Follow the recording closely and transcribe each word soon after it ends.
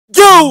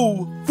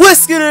Yo!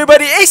 What's good,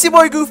 everybody? It's your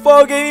boy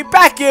Goofball Gaming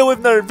back here with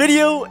another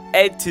video.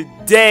 And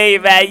today,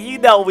 man, you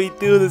know we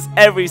do this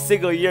every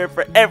single year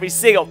for every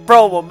single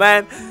promo,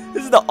 man.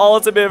 This is the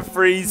ultimate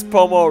freeze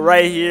promo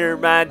right here,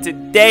 man.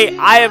 Today,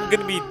 I am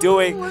going to be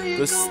doing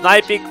the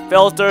sniping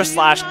filter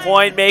slash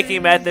coin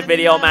making method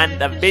video, man.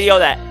 The video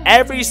that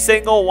every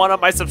single one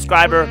of my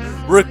subscriber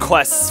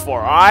requests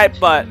for, alright?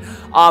 But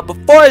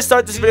before I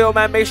start this video,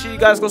 man, make sure you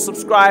guys go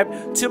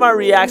subscribe to my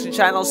reaction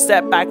channel,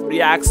 Step Back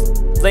Reacts.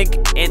 Link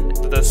in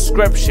the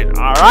description,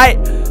 alright?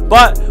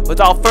 But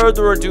without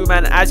further ado,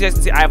 man, as you guys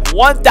can see, I have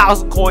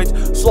 1,000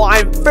 coins, so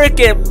I'm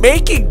freaking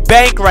making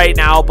bank right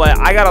now. But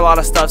I got a lot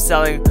of stuff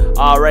selling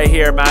right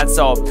here, man,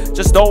 so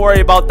just don't worry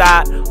about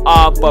that.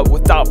 But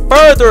without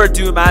further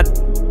ado, man,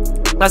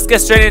 let's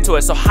get straight into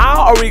it. So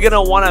how are we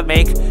gonna want to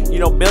make, you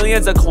know,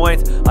 millions of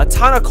coins, a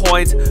ton of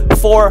coins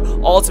for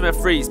Ultimate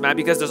Freeze, man?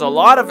 Because there's a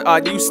lot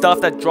of new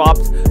stuff that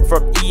dropped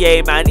from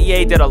EA, man.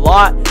 EA did a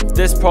lot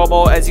this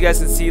promo, as you guys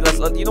can see.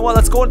 You know what?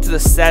 Let's go into the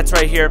sets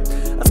right here.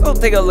 Let's go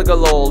take a look at a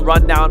little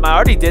rundown. I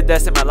already did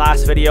this in my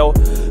last video,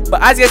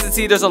 but as you guys can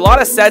see, there's a lot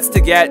of sets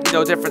to get. You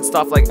know, different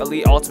stuff like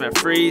Elite Ultimate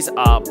Freeze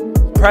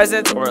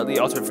presents or Elite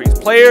Ultimate Freeze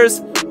players.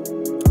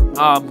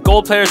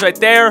 Gold players right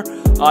there.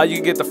 You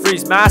can get the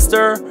Freeze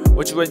Master,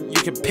 which when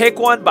you can pick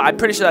one, but I'm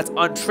pretty sure that's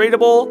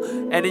untradeable.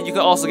 And then you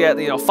can also get,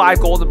 you know, 5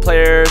 golden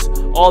players,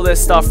 all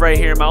this stuff right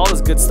here, man, all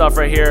this good stuff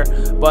right here.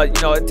 But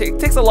you know, it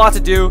takes a lot to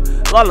do,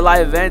 a lot of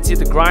live events you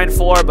have to grind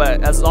for.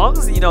 But as long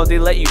as, you know, they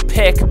let you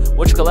pick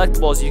which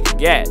collectibles you can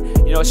get,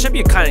 you know, it should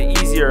be kind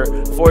of easier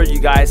for you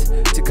guys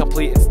to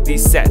complete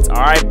these sets. All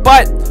right,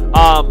 but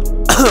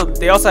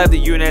they also have the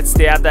units.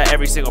 They have that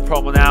every single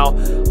promo now.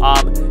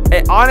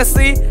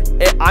 Honestly,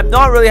 I'm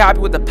not really happy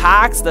with the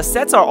packs. The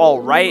sets are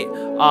all right,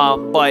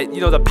 but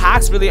you know, the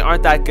packs really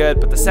aren't that good.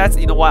 But the sets,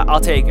 you know what, I'll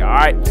take it. All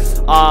right.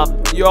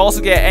 You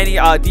also get any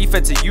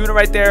defensive unit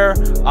right there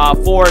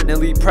for an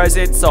elite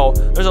present. So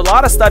there's a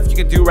lot of stuff you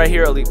can do right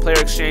here. Elite player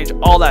exchange,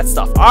 all that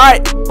stuff. All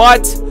right,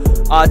 but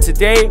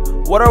today,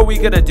 what are we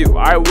gonna do?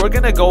 All right, we're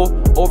gonna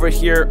go over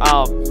here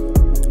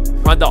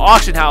on the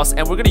auction house,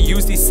 and we're gonna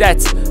use these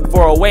sets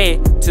for a way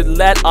to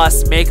let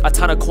us make a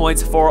ton of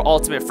coins for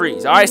Ultimate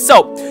Freeze. All right,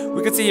 so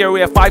we can see here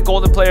we have 5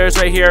 golden players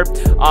right here.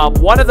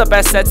 One of the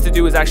best sets to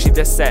do is actually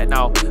this set.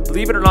 Now,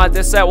 believe it or not,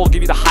 this set will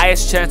give you the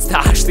highest chance to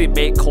actually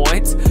make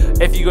coins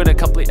if you're gonna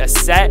complete a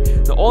set.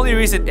 The only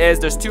reason is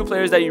there's 2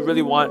 players that you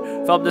really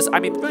want from this. I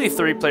mean, really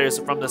 3 players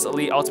from this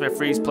Elite Ultimate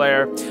Freeze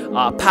player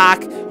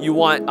pack. You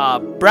want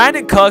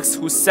Brandon Cooks,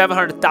 who's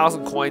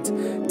 700,000 coins,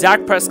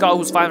 Dak Prescott,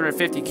 who's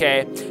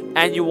 550k,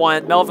 and you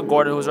want Melvin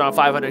Gordon, who's around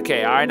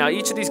 500k. All right, now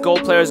each of these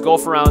gold players go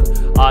for around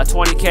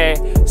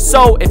 20k.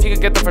 So if you can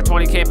get them for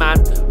 20k, man,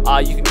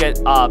 you can get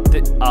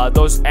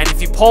those. And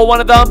if you pull one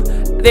of them,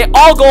 they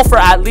all go for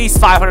at least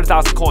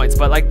 500,000 coins.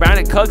 But like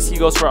Brandon Cooks, he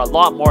goes for a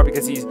lot more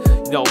because he's,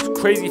 you know,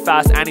 crazy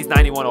fast and he's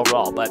 91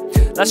 overall. But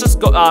let's just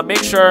go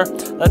make sure.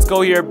 Let's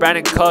go here,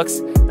 Brandon Cooks,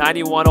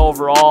 91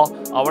 overall.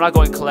 We're not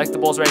going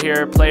collectibles right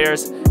here,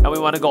 players, and we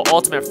want to go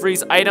Ultimate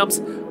Freeze items.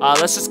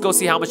 Let's just go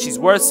see how much he's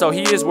worth. So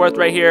he is worth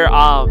right here.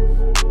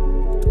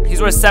 He's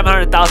worth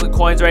 700,000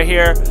 coins right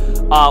here.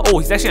 Oh,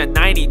 he's actually a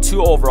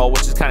 92 overall,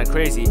 which is kind of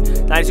crazy.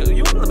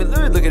 92. Let me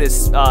look at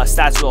his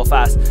stats real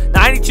fast.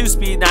 92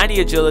 speed,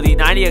 90 agility,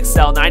 90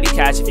 excel, 90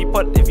 catch. If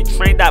you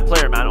train that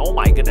player, man, oh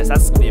my goodness,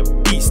 that's gonna be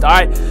a beast. All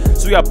right.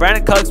 So we got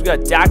Brandon Cooks, we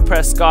got Dak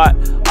Prescott,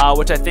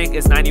 which I think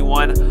is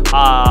 91.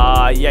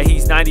 Yeah,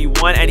 he's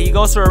 91, and he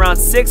goes for around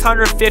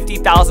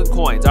 650,000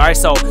 coins. All right,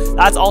 so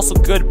that's also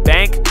good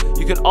bank.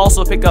 You can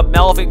also pick up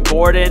Melvin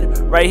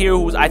Gordon right here,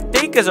 who I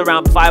think is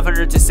around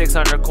 500 to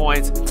 600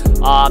 coins.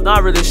 I'm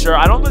not really sure.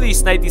 I don't really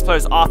snipe these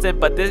players often,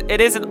 but it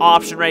is an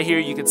option right here.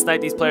 You can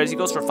snipe these players. He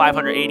goes for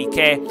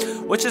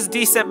 580k, which is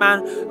decent,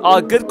 man.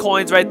 Good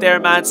coins right there,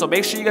 man. So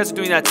make sure you guys are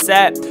doing that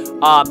set.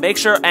 Make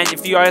sure, and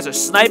if you guys are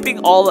sniping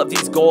all of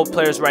these gold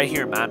players right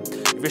here, man.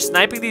 If you're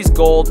sniping these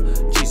gold,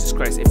 Jesus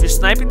Christ, if you're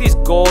sniping these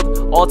gold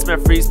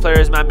Ultimate Freeze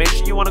players, man, make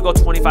sure you want to go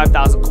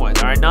 25,000 coins.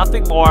 All right,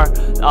 nothing more.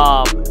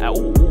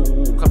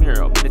 Come here,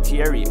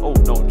 Minitieri. Oh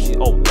no, geez.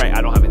 Oh right,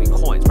 I don't have any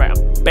coins. Right,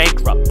 I'm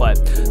bankrupt. But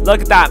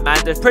look at that, man.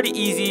 They're pretty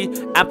easy,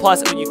 and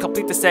plus, when you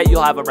complete the set,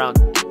 you'll have around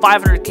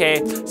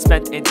 500k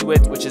spent into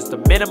it, which is the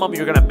minimum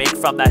you're gonna make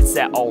from that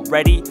set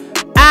already.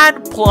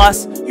 And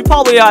plus, you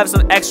probably have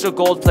some extra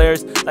gold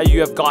players that you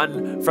have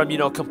gotten from, you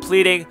know,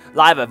 completing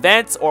live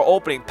events or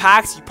opening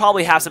packs. You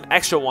probably have some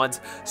extra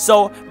ones,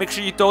 so make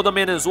sure you throw them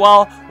in as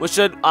well, which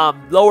should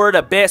lower it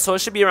a bit. So it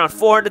should be around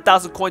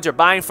 400,000 coins you're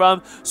buying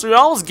from. So you're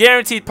almost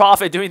guaranteed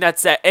profit doing that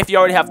set if you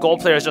already have gold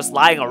players just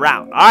lying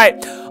around. All right,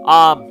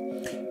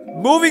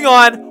 moving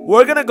on.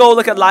 we're gonna go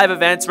look at live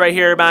events right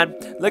here, man.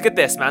 Look at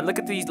this, man. Look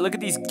at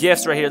these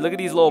gifts right here. Look at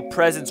these little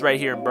presents right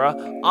here,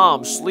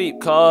 bro.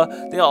 Sleep, cuh.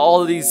 They got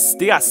all of these.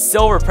 They got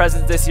silver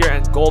presents this year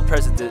and gold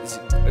presents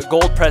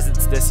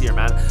this year,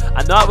 man.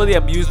 I'm not really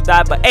amused with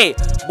that, but hey,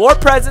 more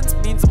presents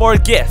means more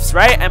gifts,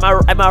 right? Am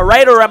I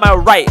right or am I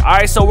right? All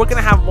right, so we're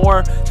gonna have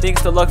more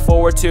things to look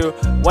forward to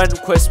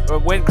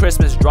when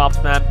Christmas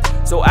drops, man.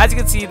 So as you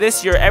can see,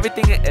 this year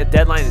everything at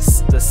deadline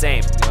is the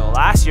same. You know,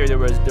 last year there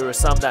were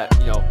some that,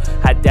 you know,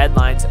 had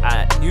deadlines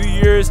at New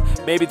Year's.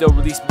 Maybe they'll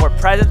release more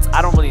presents.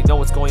 I don't really know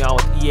what's going on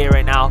with EA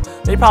right now.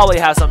 They probably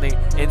have something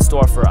in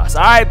store for us.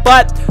 All right,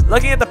 but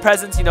looking at the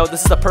presents, you know,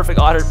 this is the perfect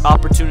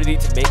opportunity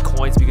to make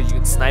coins because you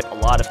can snipe a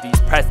lot of these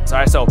presents. All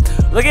right, so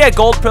looking at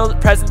gold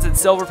presents and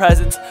silver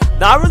presents,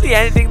 not really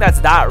anything that's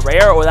that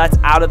rare or that's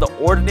out of the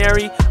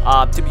ordinary,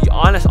 to be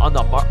honest, on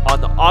the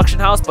auction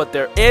house. But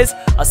there is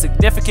a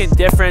significant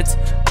difference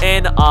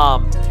in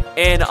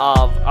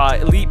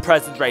elite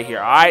presents right here.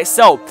 All right,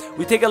 so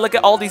we take a look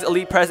at all these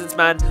elite presents,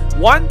 man.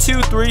 1,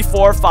 2, 3,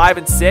 4, 5,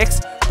 and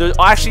 6. They're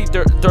actually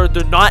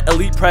they're not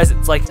elite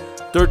presents. Like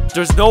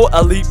there's no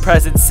elite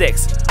present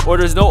 6 or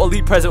there's no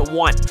elite present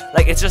 1.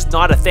 Like, it's just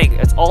not a thing.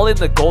 It's all in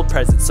the gold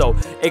present. So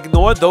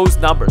ignore those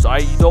numbers. All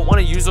right, you don't want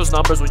to use those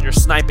numbers when you're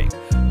sniping.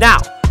 Now,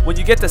 when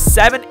you get to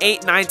 7,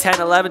 8, 9,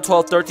 10, 11,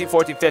 12, 13,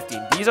 14, 15,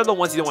 these are the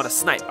ones you don't want to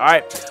snipe. All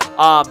right,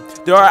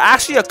 there are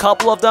actually a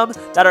couple of them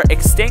that are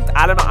extinct.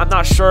 I don't know. I'm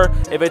not sure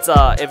if it's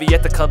if you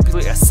get to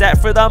complete a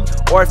set for them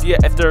or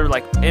if they're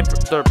like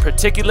they're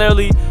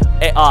particularly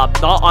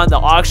not on the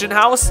auction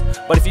house.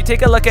 But if you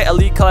take a look at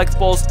elite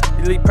collectibles,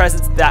 elite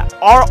presents that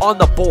are on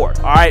the board,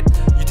 all right,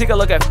 you take a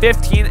look at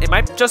 15. It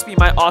might just be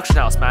my auction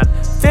house, man.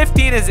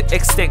 15 is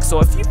extinct. So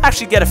if you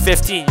actually get a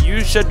 15,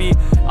 you should be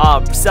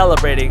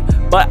celebrating.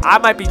 But I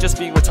might be just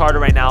being retarded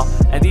right now,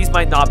 and these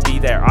might not be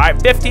there. All right,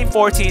 15,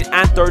 14,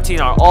 and 13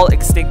 are all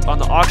extinct on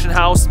the auction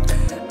house.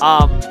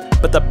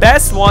 But the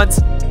best ones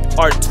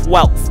are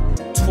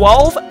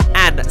 12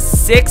 and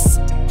 6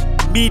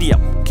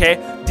 medium. Okay,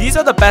 these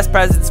are the best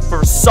presents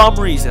for some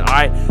reason. All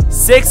right,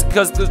 6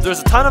 because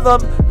there's a ton of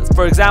them.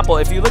 For example,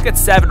 if you look at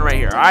 7 right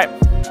here, all right,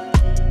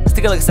 let's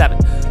take a look at 7.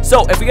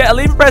 So if we get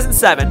elite present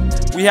 7,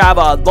 we have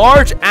a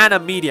large and a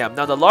medium.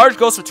 Now the large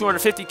goes for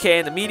 250k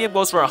and the medium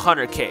goes for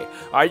 100k.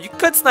 All right, you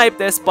could snipe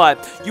this, but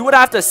you would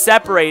have to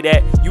separate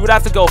it. You would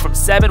have to go from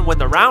 7 when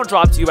the round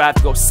drops. You would have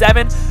to go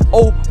 7.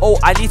 Oh,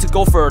 I need to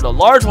go for the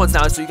large ones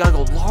now. So you gotta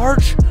go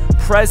large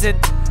present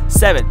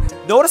 7.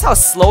 Notice how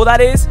slow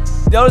that is.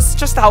 Notice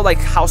just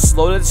how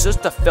slow it is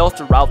just to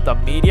filter out the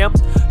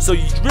mediums. So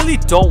you really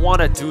don't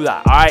want to do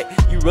that. All right,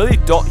 you really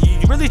don't. You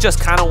really just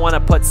kind of want to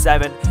put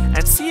 7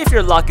 and see if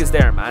your luck is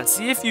there, man.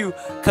 See if you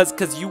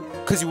because you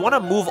want to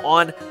move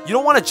on. You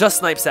don't want to just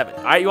snipe 7.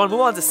 All right, you want to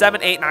move on to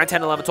 7, 8, 9,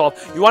 10, 11,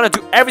 12. You want to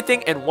do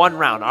everything in one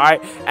round. All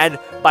right, and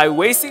by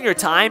wasting your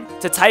time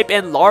to type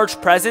in large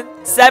present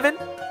 7,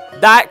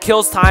 that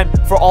kills time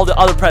for all the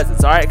other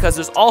presents. All right, because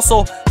there's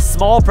also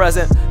small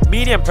present,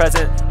 medium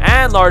present,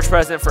 and large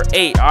present for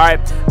 8. All right,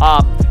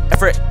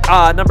 for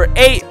number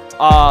 8,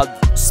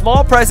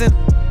 small present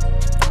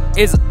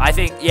is, I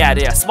think, yeah,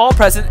 small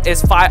present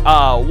is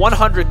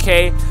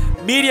 100k.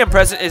 Medium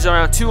present is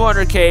around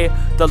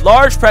 200k. The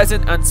large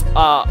present and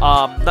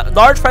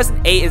large present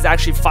 8 is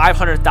actually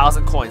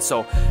 500,000 coins.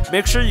 So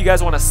make sure you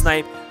guys want to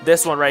snipe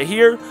this one right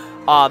here.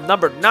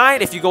 Number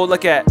 9, if you go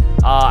look at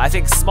I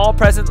think small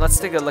present, let's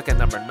take a look at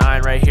number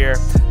 9 right here.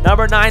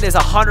 Number 9 is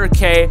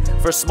 100k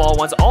for small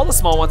ones. All the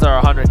small ones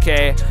are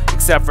 100k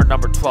except for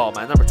number 12,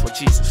 man. Number 12,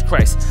 Jesus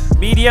Christ.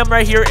 Medium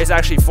right here is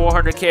actually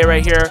 400k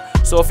right here.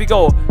 So if we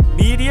go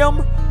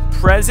medium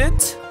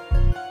present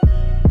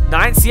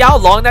 9, see how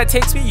long that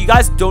takes me? You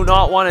guys do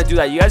not want to do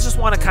that. You guys just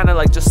want to kind of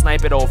like just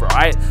snipe it over. All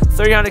right,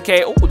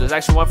 300k. Oh, there's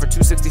actually one for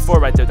 264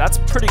 right there. That's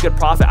pretty good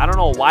profit. I don't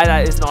know why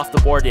that isn't off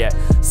the board yet.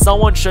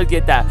 Someone should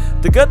get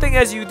that. The good thing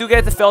is you do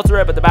get to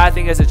filter it, but the bad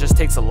thing is it just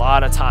takes a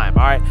lot of time.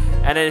 All right,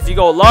 and then if you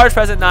go large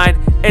present 9,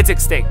 it's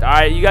extinct. All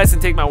right, you guys can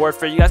take my word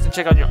for it. You guys can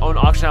check on your own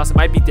auction house. It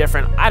might be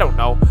different. I don't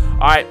know.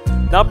 All right,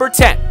 number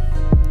 10.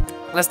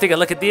 Let's take a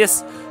look at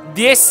this.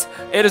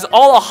 It is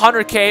all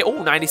 100k.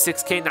 Oh,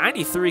 96k,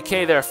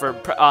 93k there for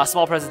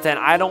small present 10.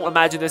 I don't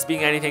imagine this being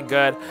anything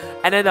good.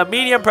 And then the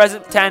medium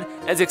present 10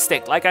 is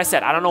extinct. Like I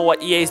said, I don't know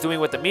what EA is doing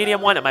with the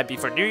medium one. It might be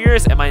for New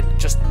Year's. It might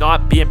just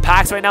not be in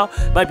packs right now.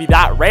 It might be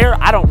that rare.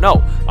 I don't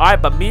know. All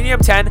right, but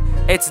medium 10,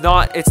 it's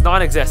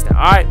non-existent.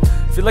 All right.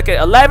 If you look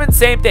at 11,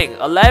 same thing.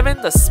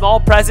 11, the small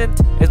present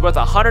is worth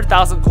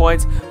 100,000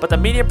 coins, but the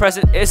medium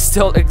present is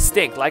still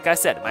extinct. Like I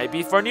said, it might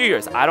be for New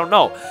Year's. I don't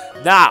know.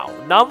 Now,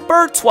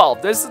 number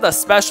 12. This is the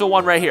special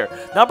one right here.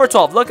 Number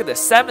 12. Look at this.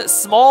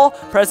 Small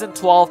present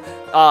 12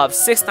 of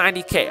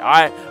 690k. All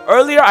right.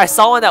 Earlier, I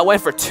saw one that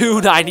went for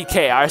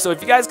 290k. All right. So if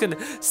you guys can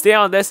stay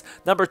on this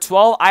number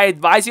 12, I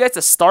advise you guys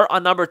to start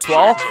on number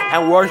 12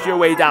 and work your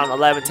way down.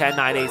 11, 10,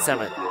 9, 8,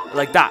 7.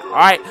 like that. All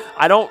right,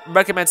 I don't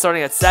recommend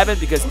starting at 7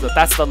 because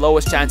that's the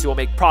lowest chance you will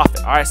make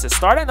profit. All right, so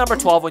start at number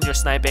 12 when you're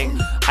sniping.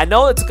 I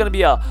know it's gonna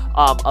be a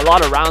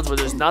lot of rounds where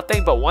there's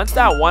nothing, but once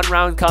that one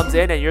round comes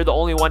in and you're the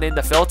only one in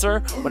the filter,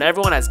 when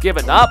everyone has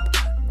given up,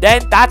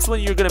 then that's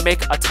when you're gonna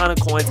make a ton of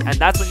coins, and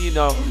that's when you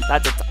know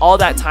that all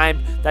that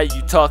time that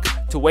you took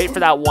to wait for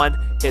that one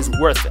is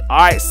worth it. All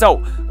right, so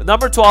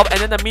number 12,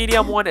 and then the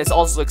medium one is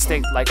also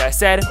extinct. Like I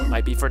said,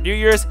 might be for New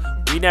Year's.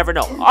 We never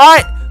know. All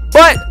right,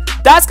 but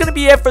that's gonna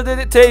be it for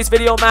today's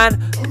video,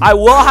 man. I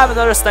will have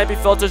another sniping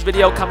filters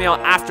video coming out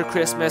after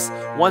Christmas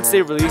once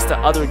they release the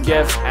other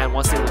gifts and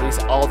once they release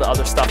all the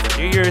other stuff for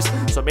New Year's.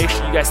 So make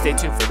sure you guys stay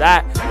tuned for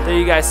that. Thank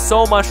you guys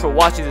so much for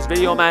watching this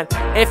video, man.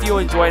 If you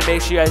enjoyed,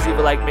 make sure you guys leave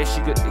a like. Make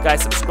sure you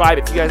guys subscribe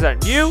if you guys are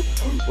new.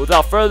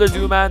 Without further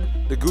ado, man,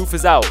 the goof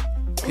is out.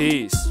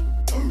 Peace.